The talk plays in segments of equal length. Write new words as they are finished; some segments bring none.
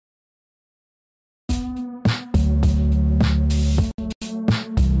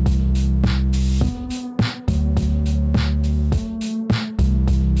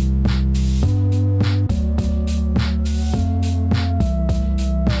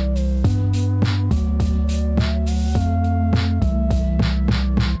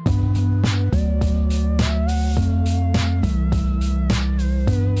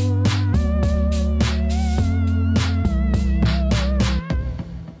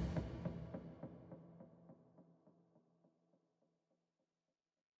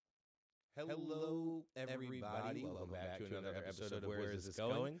Hello, everybody. Welcome back to another episode of Where Is This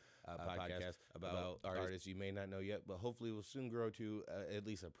Going? A podcast about artists you may not know yet, but hopefully will soon grow to at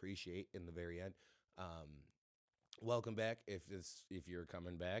least appreciate in the very end. Welcome back. If you're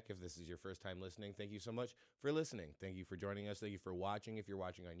coming back, if this is your first time listening, thank you so much for listening. Thank you for joining us. Thank you for watching. If you're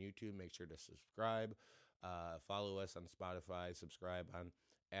watching on YouTube, make sure to subscribe. Follow us on Spotify. Subscribe on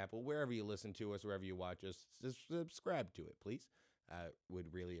Apple. Wherever you listen to us, wherever you watch us, just subscribe to it, please.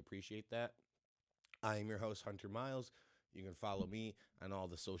 Would really appreciate that. I am your host, Hunter Miles. You can follow me on all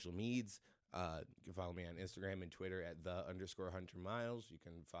the social medias. You can follow me on Instagram and Twitter at _Hunter Miles. You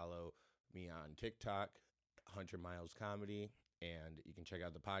can follow me on TikTok, Hunter Miles Comedy, and you can check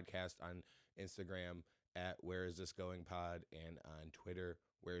out the podcast on Instagram at Where Is This Going Pod, and on Twitter,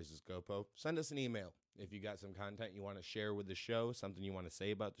 Where Is This GoPo. Send us an email if you got some content you want to share with the show, something you want to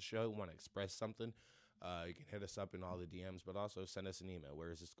say about the show, want to express something. You can hit us up in all the DMs, but also send us an email,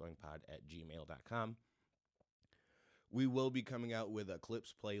 whereisthisgoingpod@gmail.com. We will be coming out with a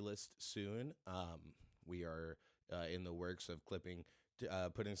clips playlist soon. We are in the works of putting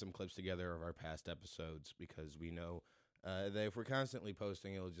some clips together of our past episodes, because we know that if we're constantly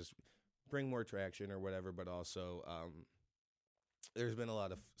posting, it'll just bring more traction or whatever, but also there's been a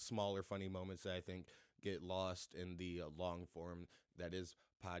lot of smaller funny moments that I think get lost in the long form that is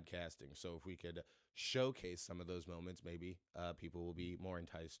podcasting. So if we could showcase some of those moments, maybe people will be more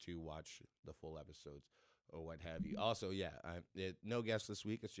enticed to watch the full episodes or what have you. Also, no guests this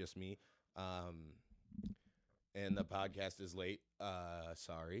week. It's just me. And the podcast is late.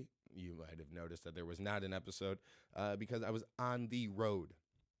 Sorry. You might have noticed that there was not an episode because I was on the road.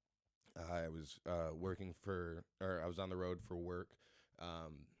 I was I was on the road for work.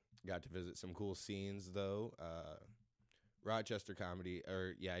 Got to visit some cool scenes though. Rochester comedy,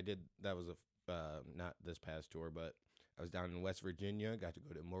 I did. That was not this past tour, but I was down in West Virginia. Got to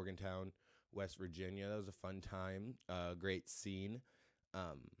go to Morgantown, West Virginia. That was a fun time. Great scene.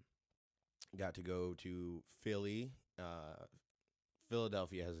 Got to go to Philly.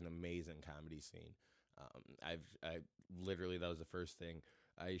 Philadelphia has an amazing comedy scene. I literally, that was the first thing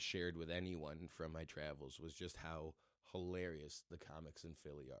I shared with anyone from my travels, was just how hilarious the comics in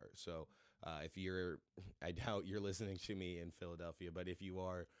Philly are. So I doubt you're listening to me in Philadelphia, but if you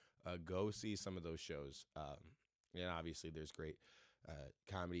are, go see some of those shows. And obviously there's great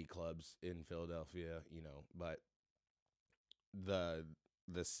comedy clubs in Philadelphia, but the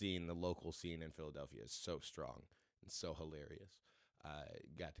scene, the local scene in Philadelphia is so strong and so hilarious.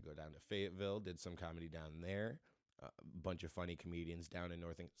 Got to go down to Fayetteville, did some comedy down there. A bunch of funny comedians down in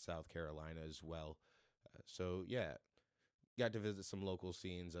North and South Carolina as well. Got to visit some local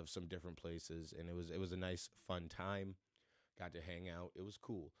scenes of some different places, and it was a nice, fun time. Got to hang out. It was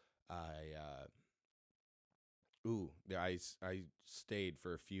cool. I stayed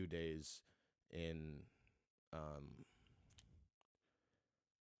for a few days in.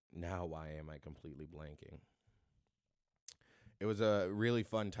 Now why am I completely blanking? It was a really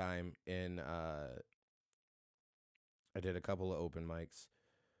fun time in. I did a couple of open mics.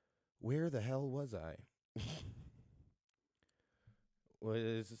 Where the hell was I? Well,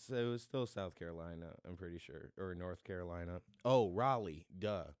 it was still South Carolina, I'm pretty sure, or North Carolina. Oh, Raleigh,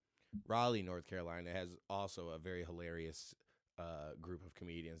 duh. Raleigh, North Carolina has also a very hilarious group of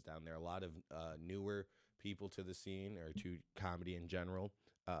comedians down there. A lot of newer people to the scene, or to comedy in general,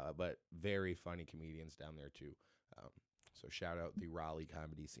 but very funny comedians down there too. So shout out the Raleigh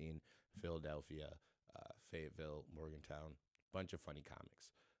comedy scene, Philadelphia, Fayetteville, Morgantown, bunch of funny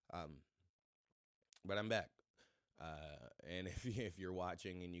comics. But I'm back. And if you're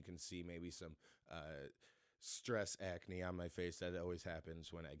watching and you can see maybe some stress acne on my face, that always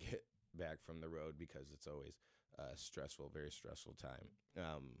happens when I get back from the road, because it's always stressful, very stressful time.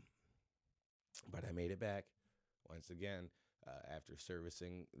 But I made it back once again after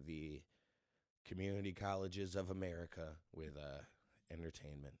servicing the community colleges of America with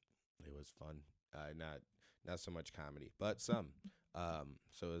entertainment. It was fun. Not so much comedy, but some.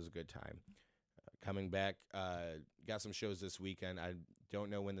 So it was a good time. Coming back, got some shows this weekend. I don't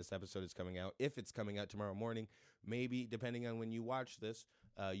know when this episode is coming out. If it's coming out tomorrow morning, maybe, depending on when you watch this,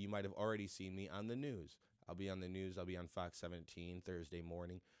 you might have already seen me on the news. I'll be on the news. I'll be on Fox 17 Thursday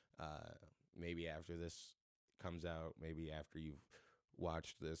morning. Maybe after this comes out, maybe after you've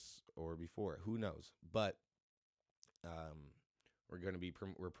watched this or before. Who knows? But we're going to be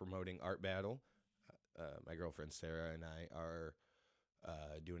we're promoting Art Battle. My girlfriend Sarah and I are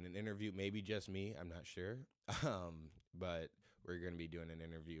doing an interview, maybe just me, I'm not sure. But we're going to be doing an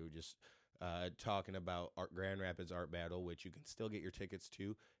interview just talking about Grand Rapids Art Battle, which you can still get your tickets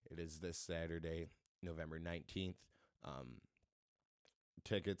to. It is this Saturday, November 19th.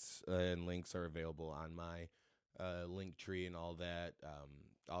 tickets and links are available on my link tree and all that.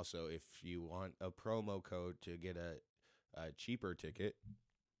 Also, if you want a promo code to get a cheaper ticket,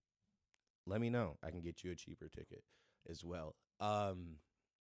 let me know. I can get you a cheaper ticket as well.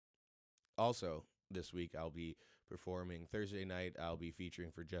 Also, this week I'll be performing Thursday night. I'll be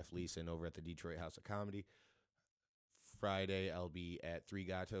featuring for Jeff Leeson over at the Detroit House of Comedy. Friday, I'll be at Three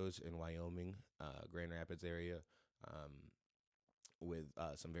Gatos in Wyoming, Grand Rapids area, with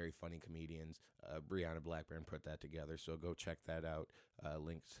some very funny comedians. Brianna Blackburn put that together, so go check that out.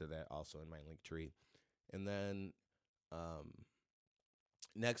 Links to that also in my link tree. And then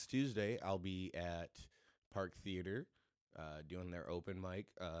next Tuesday, I'll be at Park Theater doing their open mic,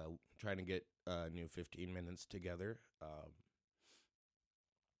 trying to get new 15 minutes together,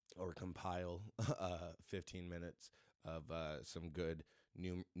 or compile 15 minutes of some good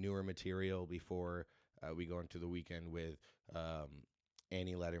newer material before we go into the weekend with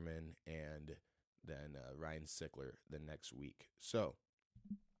Annie Letterman and then Ryan Sickler the next week. So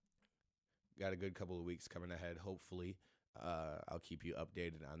got a good couple of weeks coming ahead. Hopefully I'll keep you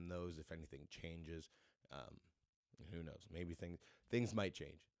updated on those if anything changes. Who knows? Maybe things might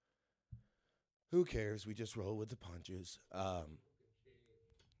change. Who cares? We just roll with the punches.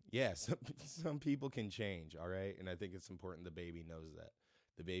 Yeah, some people can change, all right? And I think it's important the baby knows that.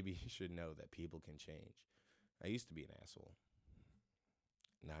 The baby should know that people can change. I used to be an asshole.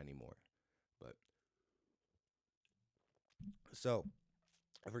 Not anymore. But so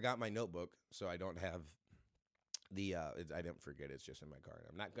I forgot my notebook, so I don't have the I didn't forget it. It's just in my car.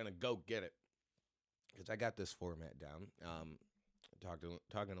 I'm not going to go get it because I got this format down.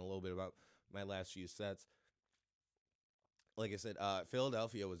 Talking a little bit about my last few sets. Like I said,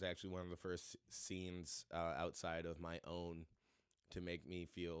 Philadelphia was actually one of the first scenes outside of my own to make me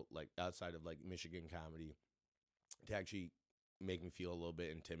feel like, outside of like Michigan comedy, to actually make me feel a little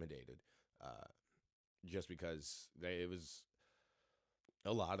bit intimidated. Just because it was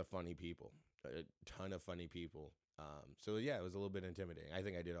a lot of funny people, a ton of funny people. So yeah, it was a little bit intimidating. I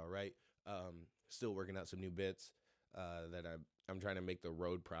think I did all right. Still working out some new bits that I'm trying to make the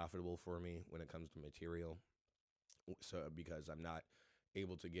road profitable for me when it comes to material. So because I'm not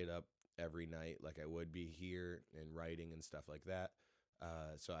able to get up every night like I would be here and writing and stuff like that.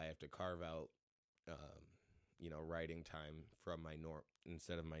 So I have to carve out, writing time from my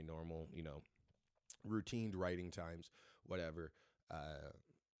instead of my normal, routined writing times, whatever.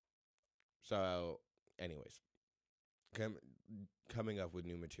 So anyways, coming up with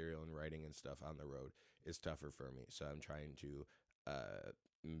new material and writing and stuff on the road is tougher for me. So I'm trying to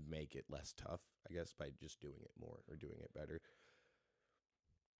make it less tough, I guess, by just doing it more or doing it better.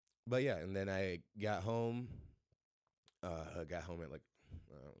 But yeah, and then I got home. Got home at like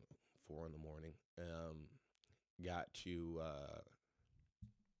 4 in the morning. Got to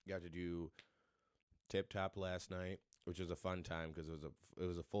do Tip Top last night, which was a fun time because it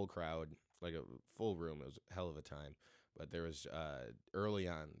was a full crowd, like a full room. It was a hell of a time. But there was early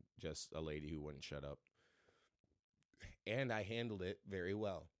on just a lady who wouldn't shut up. And I handled it very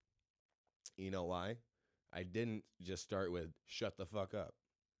well. You know why? I didn't just start with "shut the fuck up,"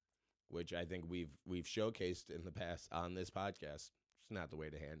 which I think we've showcased in the past on this podcast. It's not the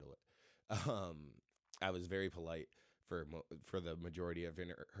way to handle it. I was very polite for the majority of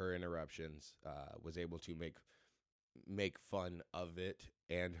her interruptions. Was able to make fun of it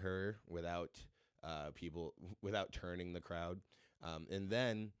and her without turning the crowd. And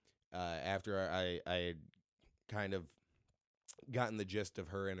then after I had kind of gotten the gist of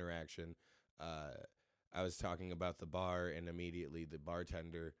her interaction, I was talking about the bar, and immediately the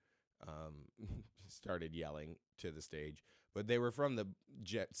bartender started yelling to the stage. But they were from the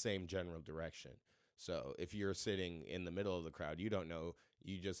same general direction. So if you're sitting in the middle of the crowd, you don't know.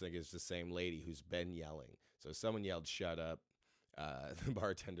 You just think it's the same lady who's been yelling. So someone yelled, "Shut up." The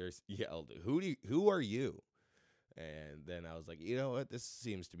bartenders yelled, "Who are you?" And then I was like, you know what? This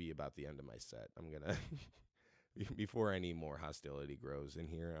seems to be about the end of my set. I'm going to... Before any more hostility grows in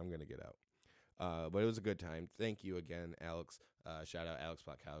here, I'm going to get out. But it was a good time. Thank you again, Alex. Shout out Alex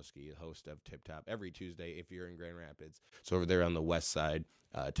Plakowski, host of Tip Top, every Tuesday if you're in Grand Rapids. So over there on the west side,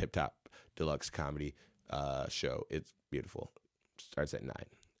 Tip Top Deluxe Comedy show. It's beautiful. Starts at 9.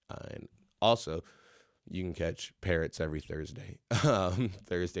 And also, you can catch Parrots every Thursday.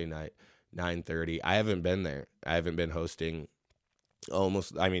 Thursday night, 9:30. I haven't been there. I haven't been hosting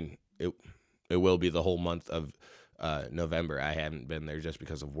it will be the whole month of November. I haven't been there just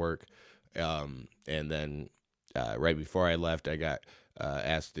because of work. And then right before I left, I got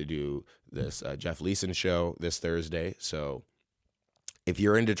asked to do this Jeff Leeson show this Thursday. So if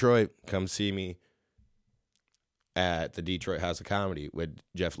you're in Detroit, come see me. at the Detroit House of Comedy with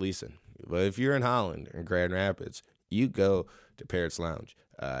Jeff Leeson. But if you're in Holland or Grand Rapids, you go to Parrots Lounge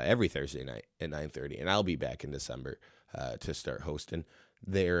every Thursday night at 9:30, and I'll be back in December to start hosting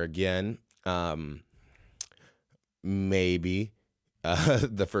there again. Maybe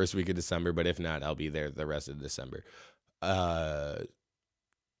the first week of December, but if not, I'll be there the rest of December. But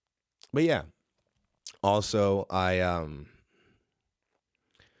yeah. Also,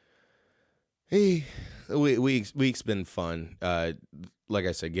 hey, week's been fun. Like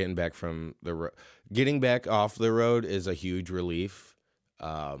I said, getting back off the road is a huge relief.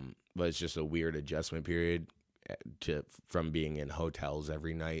 But it's just a weird adjustment period from being in hotels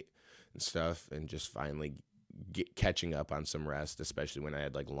every night and stuff, and just finally catching up on some rest, especially when I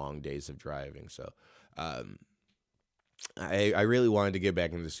had like long days of driving. So, I really wanted to get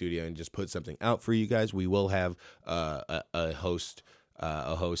back into the studio and just put something out for you guys. We will have a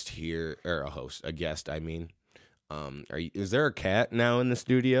guest. I mean, is there a cat now in the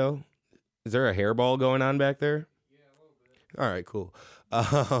studio? Is there a hairball going on back there? Yeah, a little bit. All right, cool.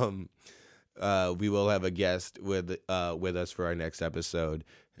 We will have a guest with us for our next episode.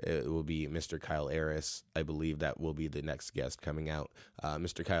 It will be Mr. Kyle Aris. I believe that will be the next guest coming out.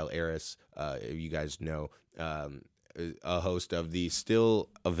 Mr. Kyle Aris, if you guys know, a host of the still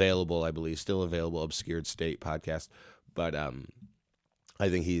available Obscured State podcast, but I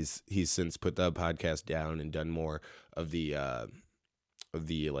think he's since put the podcast down and done more of the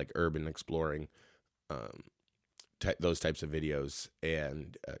like urban exploring, those types of videos,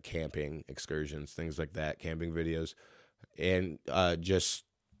 and camping excursions, things like that, camping videos, and just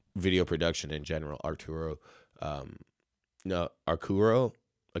video production in general. Akiro.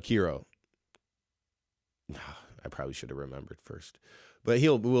 I probably should have remembered first, but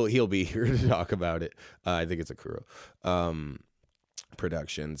he'll be here to talk about it. I think it's Akuro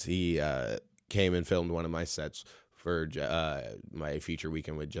Productions. He came and filmed one of my sets for my feature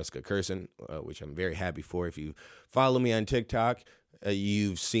weekend with Jessica Curson, which I'm very happy for. If you follow me on TikTok,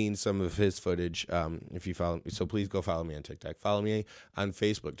 you've seen some of his footage. If you follow me, so please go follow me on TikTok. Follow me on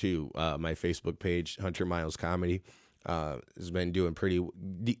Facebook too. My Facebook page, Hunter Miles Comedy, has been doing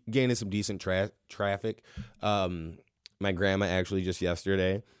gaining some decent traffic. My grandma actually just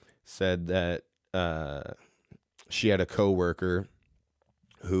yesterday said that she had a coworker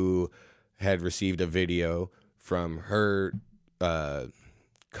who had received a video from her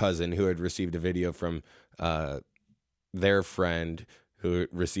cousin, who had received a video from their friend, who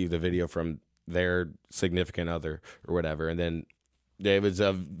received a video from their significant other or whatever. And then there was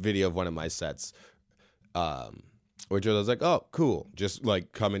a video of one of my sets, which I was like, oh, cool. Just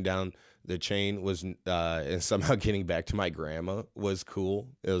like coming down the chain was, and somehow getting back to my grandma was cool.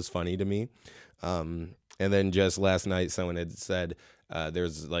 It was funny to me. And then just last night, someone had said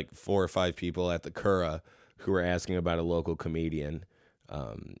there's like 4 or 5 people at the Cura who were asking about a local comedian.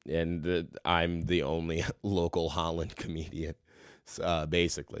 And I'm the only local Holland comedian,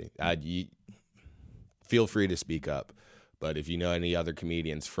 basically. Feel free to speak up. But if you know any other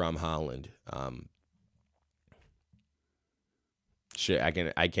comedians from Holland, I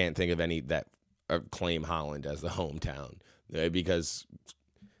can't think of any that claim Holland as the hometown, because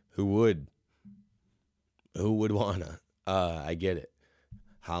who would wanna? I get it.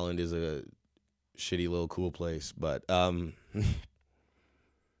 Holland is a shitty little cool place, but I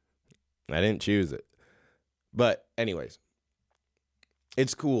didn't choose it. But anyways,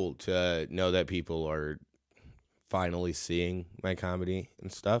 it's cool to know that people are finally seeing my comedy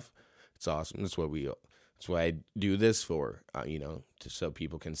and stuff. It's awesome. That's what I do this for, so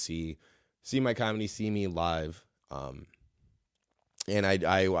people can see my comedy, see me live. And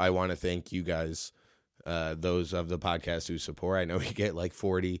I want to thank you guys, those of the podcast who support. I know we get like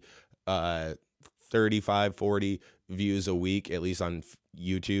 35, 40 views a week, at least on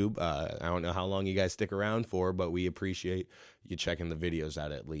YouTube. I don't know how long you guys stick around for, but we appreciate you checking the videos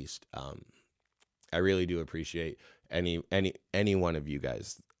out at least. I really do appreciate any one of you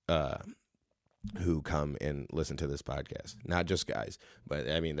guys who come and listen to this podcast. Not just guys, but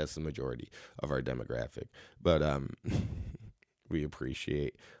I mean, that's the majority of our demographic. But we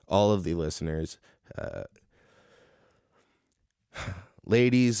appreciate all of the listeners.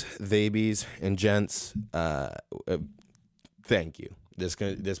 Ladies, babies, and gents, thank you. This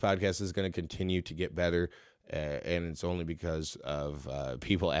podcast is going to continue to get better, and it's only because of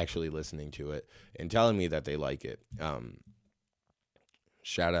people actually listening to it and telling me that they like it.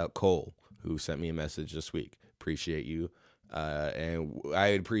 Shout out Cole, who sent me a message this week. Appreciate you. And I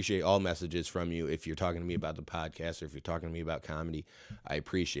appreciate all messages from you. If you're talking to me about the podcast or if you're talking to me about comedy, I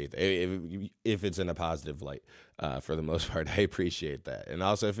appreciate that. If it's in a positive light, for the most part, I appreciate that. And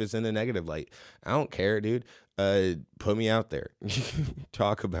also if it's in a negative light, I don't care, dude. Put me out there.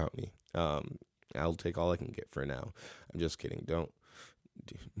 Talk about me. I'll take all I can get for now. I'm just kidding.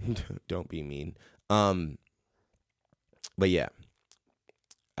 Don't be mean. But yeah,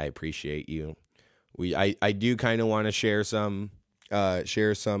 I appreciate you. I do kind of want to share some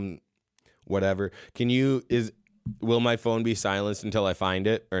whatever. Will my phone be silenced until I find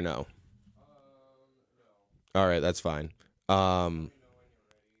it or no? All right, that's fine.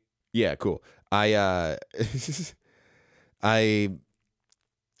 Yeah, cool. I've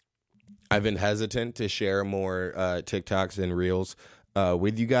been hesitant to share more TikToks and Reels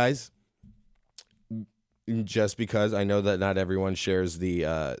with you guys, just because I know that not everyone shares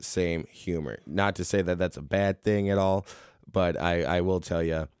the same humor. Not to say that that's a bad thing at all, but I will tell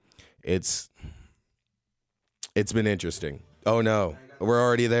you, it's been interesting. Oh no, we're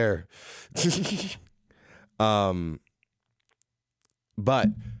already there. But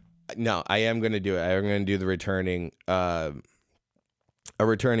no, I am going to do it. I am going to do the returning, a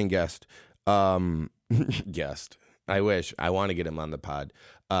returning guest. Guest. I wish. I want to get him on the pod.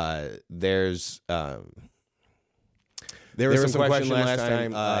 There was some question last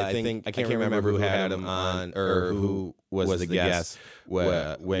time. I can't remember who had him on or who was the guest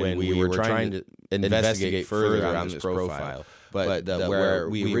when we were trying to investigate further on this profile. But where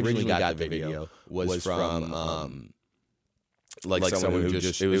we originally got the video was from like someone who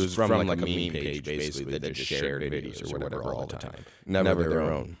just, it was from like a meme page basically that just shared videos or whatever all the time. Never their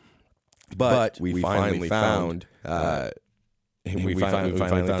own. But we finally found found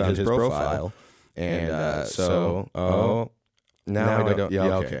his profile. And now I don't.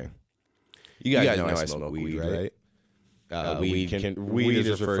 Yeah, okay. You guys know I smoke weed, right? Weed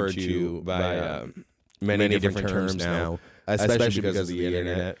is referred to by many different terms now, especially because of the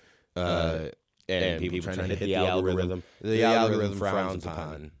internet and people trying to hit the algorithm. The algorithm frowns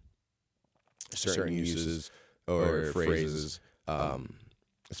upon certain uses or phrases,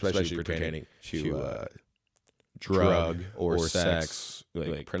 especially pertaining to drug or sex,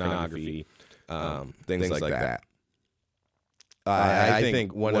 like pornography. Things like that. I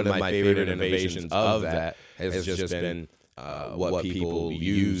think one of my favorite innovations of that has just been what people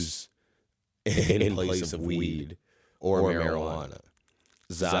use in place of weed or marijuana.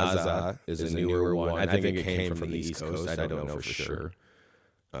 Zaza is a newer one. I think it came from the East Coast. I don't know for sure.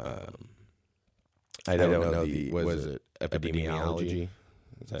 I don't know was it epidemiology?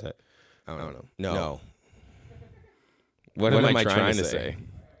 Is that? I don't know. No. What am I trying to say?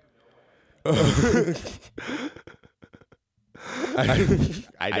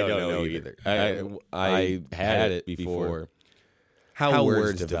 I don't know either. I had it before. How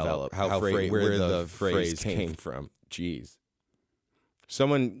words develop, where the phrase came from. Jeez.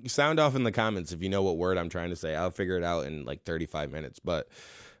 Someone sound off in the comments if you know what word I'm trying to say. I'll figure it out in like 35 minutes. But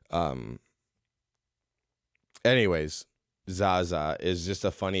anyways, Zaza is just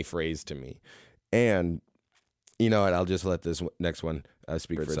a funny phrase to me. And you know what? I'll just let this next one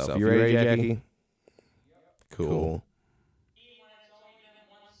speak for itself. You ready, Jackie? Cool.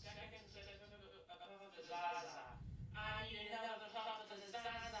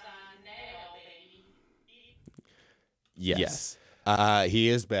 Yes. He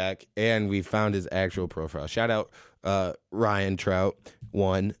is back, and we found his actual profile. Shout out Ryan Trout.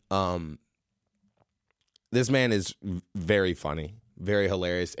 This man is very funny, very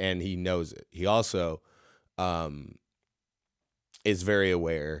hilarious, and he knows it. He also is very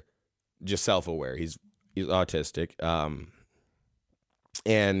aware, just self-aware. He's autistic,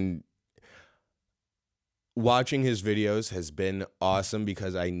 and watching his videos has been awesome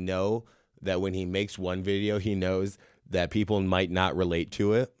because I know that when he makes one video, he knows that people might not relate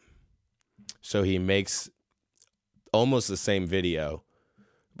to it. So he makes almost the same video,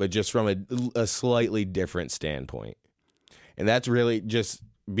 but just from a slightly different standpoint. And that's really just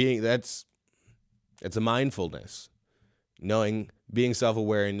it's a mindfulness. Being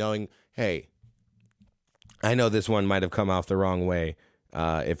self-aware and knowing, hey, I know this one might have come off the wrong way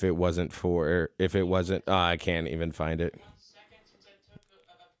if it wasn't, I can't even find it.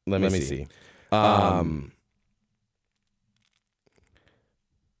 Let me see.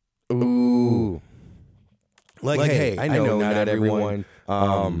 Ooh. Like, hey, I know not everyone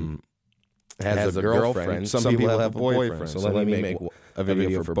has a girlfriend. Some people have a boyfriend. So let me make a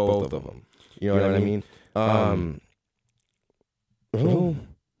video for both of them. You know what I mean?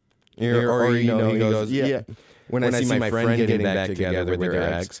 He goes, yeah. when I see my friend getting back together with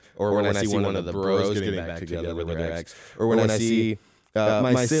their ex, or when I see one of the bros getting back together with their ex, or when I see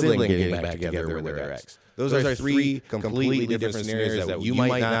my sibling getting back together with their ex. Those are three completely different scenarios that you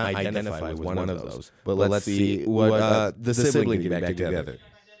might not identify with one of those. But let's see what the sibling getting back together.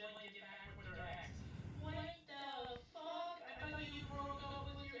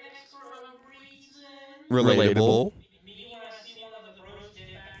 Relatable.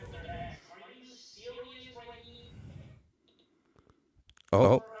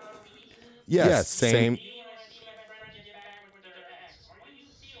 Oh. Yes, same.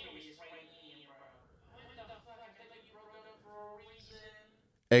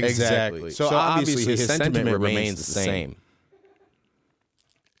 Exactly. So obviously his sentiment remains the same.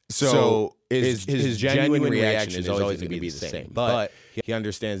 So his genuine reaction is always going to be the same. But he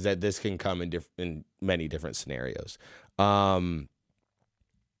understands that this can come in many different scenarios. And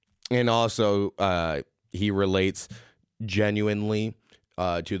also he relates genuinely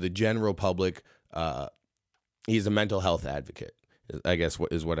to the general public. He's a mental health advocate, I guess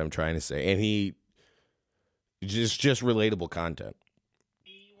is what I'm trying to say. And he just relatable content.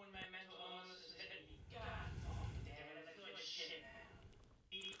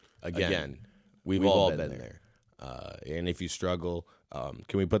 Again, we've all been there. And if you struggle,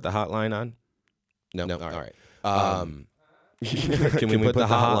 can we put the hotline on? No. All right. Can we put the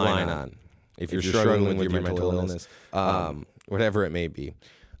hotline on? If you're struggling with your mental illness, whatever it may be,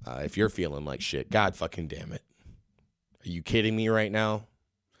 if you're feeling like shit, God fucking damn it. Are you kidding me right now?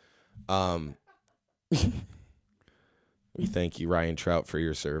 We thank you, Ryan Trout, for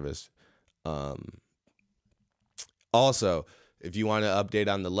your service. Also, if you want to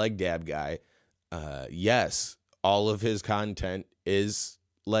update on the leg dab guy, yes, all of his content is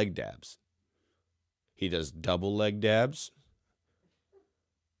leg dabs. He does double leg dabs.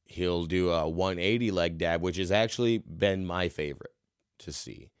 He'll do a 180 leg dab, which has actually been my favorite to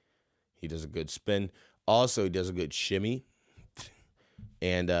see. He does a good spin. Also, he does a good shimmy.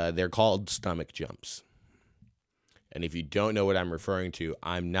 And they're called stomach jumps. And if you don't know what I'm referring to,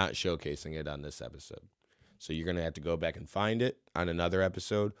 I'm not showcasing it on this episode. So you're going to have to go back and find it on another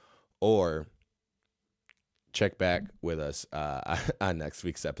episode, or check back with us on next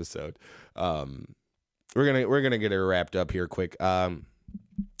week's episode. We're gonna get it wrapped up here quick. I'm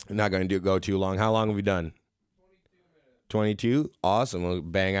not going to go too long. How long have we done? 22 minutes. Awesome. We'll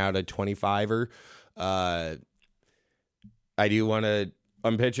bang out a 25er. I do want to.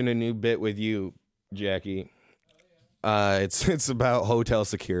 I'm pitching a new bit with you, Jackie. It's about hotel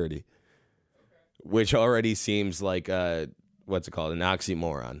security. Which already seems like what's it called, an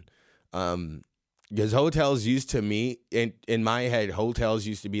oxymoron, because hotels used to me in my head, hotels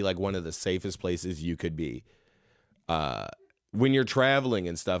used to be like one of the safest places you could be when you're traveling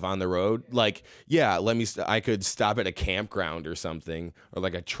and stuff on the road. Like, yeah, I could stop at a campground or something, or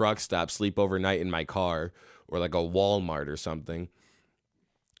like a truck stop, sleep overnight in my car, or like a Walmart or something.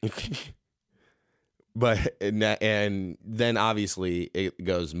 But and then obviously it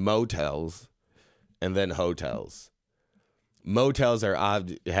goes motels. And then hotels. Motels are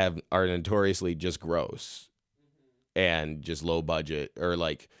notoriously just gross and just low budget. Or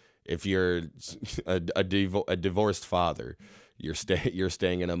like if you're a divorced father, you're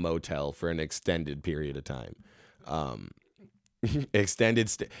staying in a motel for an extended period of time. Any extended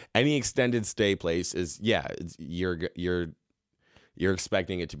stay place is you're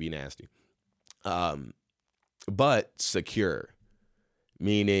expecting it to be nasty. But secure,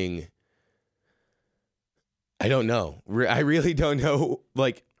 meaning. I don't know. I really don't know.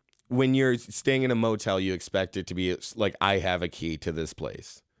 Like, when you're staying in a motel, you expect it to be like, I have a key to this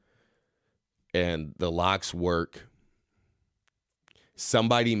place. And the locks work.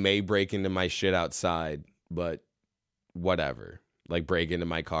 Somebody may break into my shit outside, but whatever. Like, break into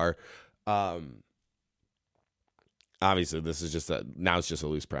my car. Obviously, this is now it's just a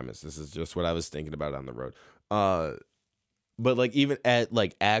loose premise. This is just what I was thinking about on the road. But, like, even at,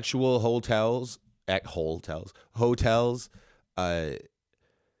 like, actual hotels...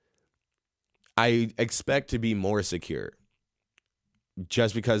 I expect to be more secure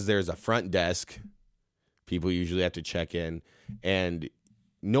just because there's a front desk. People usually have to check in, and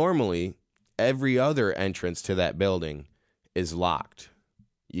normally every other entrance to that building is locked.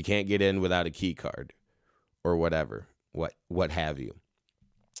 You can't get in without a key card or whatever, what have you.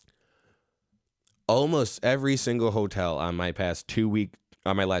 Almost every single hotel on my last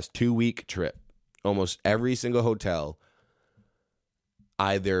 2-week trip, almost every single hotel,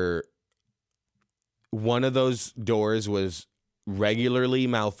 either one of those doors was regularly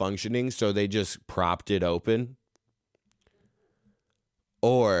malfunctioning, so they just propped it open,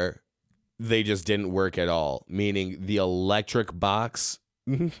 or they just didn't work at all. Meaning the electric box,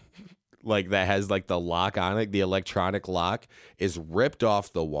 like that has like the lock on it, the electronic lock is ripped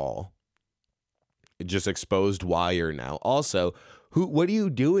off the wall. Just exposed wire now. Also, what are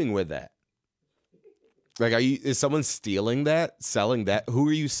you doing with that? Like, is someone stealing that, selling that? Who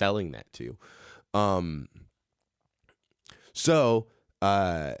are you selling that to?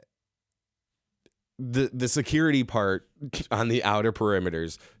 The security part on the outer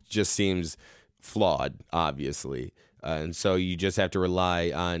perimeters just seems flawed, obviously. And so you just have to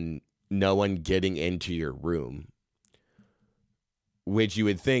rely on no one getting into your room. Which you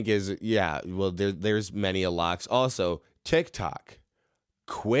would think is, there's many locks. Also, TikTok.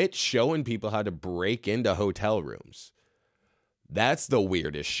 Quit showing people how to break into hotel rooms. That's the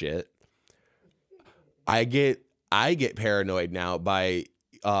weirdest shit. I get paranoid now by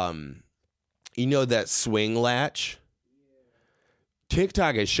that swing latch.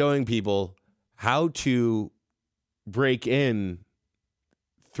 TikTok is showing people how to break in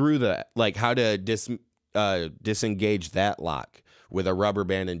through how to disengage that lock with a rubber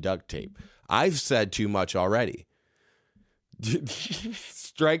band and duct tape. I've said too much already.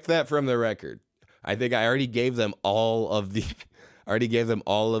 Strike that from the record. I think I already gave them all of the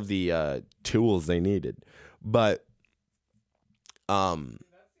tools they needed. But that seems like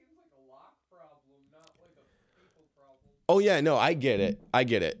a lock problem, not like a people problem. Oh yeah, no, I get it.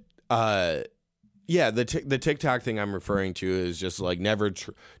 The TikTok thing I'm referring to is just like never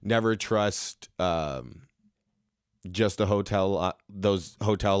trust just the those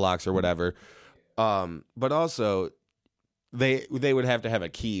hotel locks or whatever. But also they would have to have a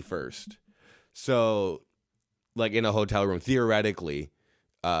key first. So like in a hotel room, theoretically,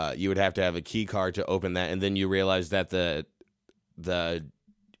 you would have to have a key card to open that, and then you realize that the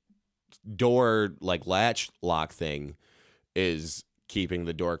door like latch lock thing is keeping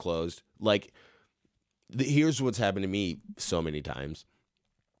the door closed. Like here's what's happened to me so many times.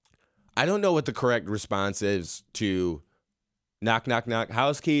 I don't know what the correct response is to knock, knock, knock,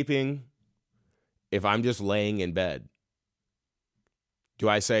 housekeeping if I'm just laying in bed. Do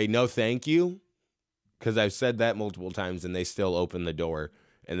I say no thank you? Because I've said that multiple times and they still open the door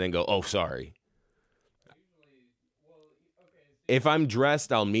and then go, oh, sorry. If I'm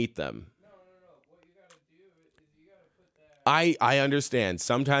dressed, I'll meet them. No. What you got to do is you got to put that... I understand.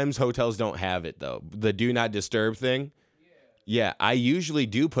 Sometimes hotels don't have it, though. The do not disturb thing. Yeah, I usually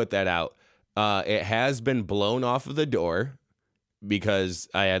do put that out. It has been blown off of the door because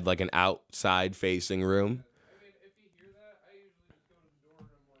I had like an outside facing room. I mean, if you hear that, I usually just go to the door and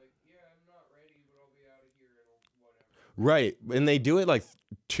I'm like, yeah, I'm not ready, but I'll be out of here and whatever. Right, and they do it like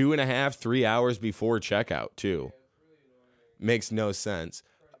 2.5, 3 hours before checkout too. Yeah, it's really annoying. Makes no sense.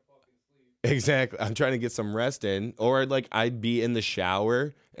 Exactly. I'm trying to get some rest in, or like I'd be in the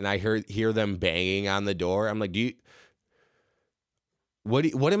shower and I hear them banging on the door. I'm like,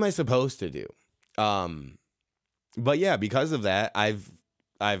 what am I supposed to do? But yeah, because of that, I've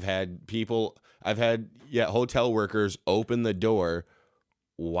had hotel workers open the door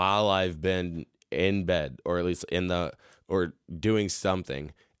while I've been in bed, or at least or doing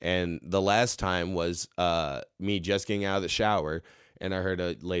something. And the last time was me just getting out of the shower, and I heard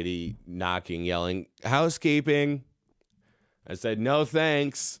a lady knocking, yelling, housekeeping. I said, no,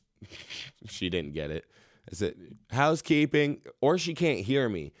 thanks. She didn't get it. I said, housekeeping, or she can't hear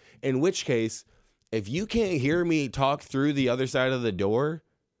me. In which case, if you can't hear me talk through the other side of the door,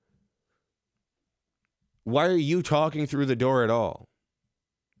 why are you talking through the door at all?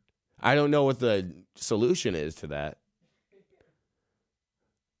 I don't know what the solution is to that.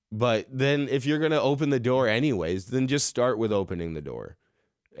 But then if you're going to open the door anyways, then just start with opening the door.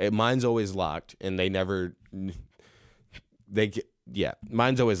 Mine's always locked, and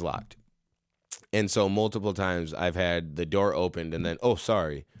mine's always locked. And so multiple times I've had the door opened and then, oh,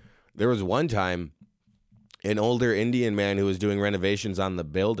 sorry. There was one time an older Indian man who was doing renovations on the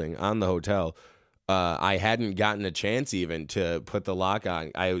building, on the hotel. I hadn't gotten a chance even to put the lock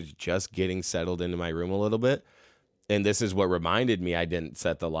on. I was just getting settled into my room a little bit. And this is what reminded me I didn't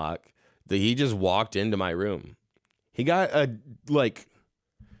set the lock. He just walked into my room. He got an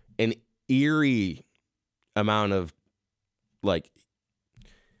eerie amount of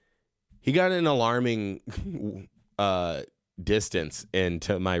he got an alarming distance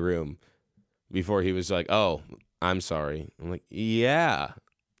into my room before he was like, oh, I'm sorry. I'm like, yeah.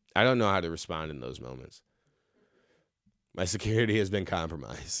 I don't know how to respond in those moments. My security has been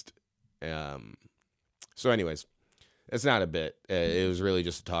compromised. So anyways, it's not a bit. It was really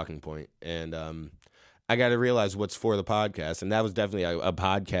just a talking point. And I got to realize what's for the podcast. And that was definitely a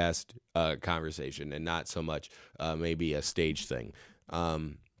podcast conversation and not so much maybe a stage thing.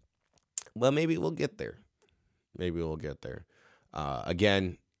 Well, maybe we'll get there.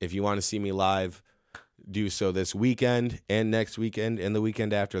 Again, if you want to see me live, do so this weekend and next weekend and the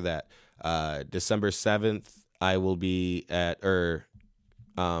weekend after that. December 7th, I will be at, let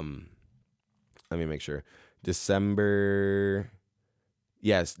me make sure. December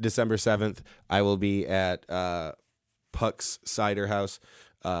 7th, I will be at Puck's Cider House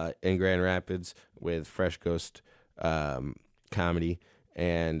in Grand Rapids with Fresh Ghost Comedy.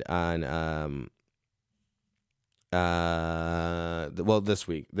 And on, this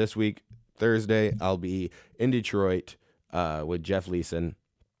week, Thursday, I'll be in Detroit with Jeff Leeson.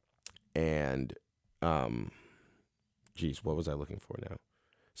 And, what was I looking for now?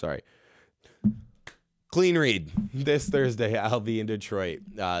 Sorry. Clean read. This Thursday, I'll be in Detroit.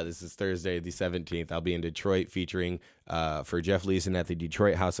 This is Thursday, the 17th. I'll be in Detroit featuring for Jeff Leeson at the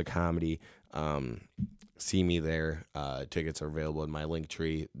Detroit House of Comedy. See me there. Tickets are available in my link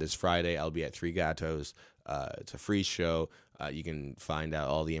tree. This Friday, I'll be at Three Gatos. It's a free show. You can find out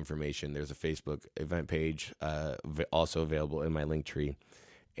all the information. There's a Facebook event page also available in my link tree.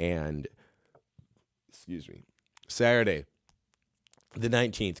 And, Saturday, the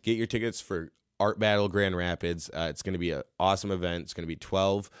 19th, get your tickets for Art Battle Grand Rapids. It's going to be an awesome event. It's going to be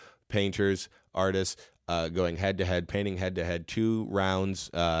 12 painters, artists going head-to-head, painting head-to-head, 2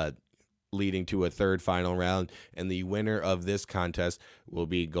 rounds leading to a third final round. And the winner of this contest will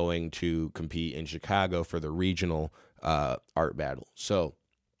be going to compete in Chicago for the regional art battle. So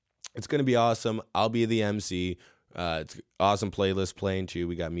it's going to be awesome. I'll be the MC. It's an awesome playlist playing too.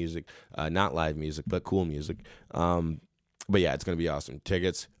 We got music, not live music, but cool music. But yeah, it's going to be awesome.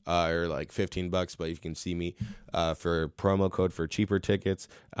 Tickets are like $15, but you can see me for promo code for cheaper tickets.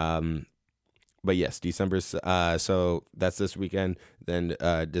 But yes, December. So that's this weekend. Then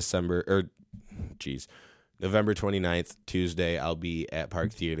November 29th, Tuesday, I'll be at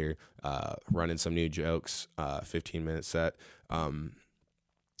Park Theater running some new jokes, 15-minute set.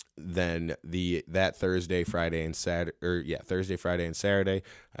 Then that Thursday, Friday, and Saturday,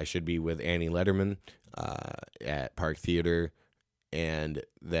 I should be with Annie Letterman at Park Theater. And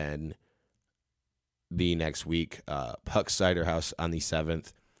then the next week, Puck's Cider House on the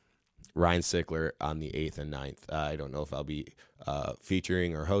 7th, Ryan Sickler on the 8th and 9th. I don't know if I'll be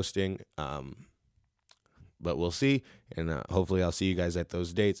featuring or hosting, but we'll see. And hopefully I'll see you guys at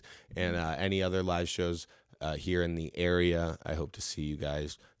those dates. And any other live shows here in the area, I hope to see you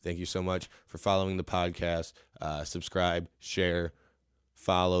guys. Thank you so much for following the podcast. Subscribe, share,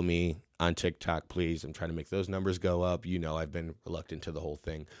 follow me on TikTok, please. I'm trying to make those numbers go up. You know, I've been reluctant to the whole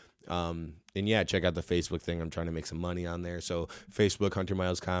thing. And yeah, check out the Facebook thing. I'm trying to make some money on there. So Facebook, Hunter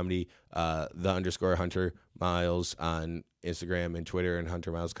Miles Comedy, _ Hunter Miles on Instagram and Twitter, and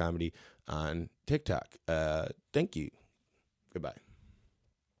Hunter Miles Comedy on TikTok. Thank you. Goodbye.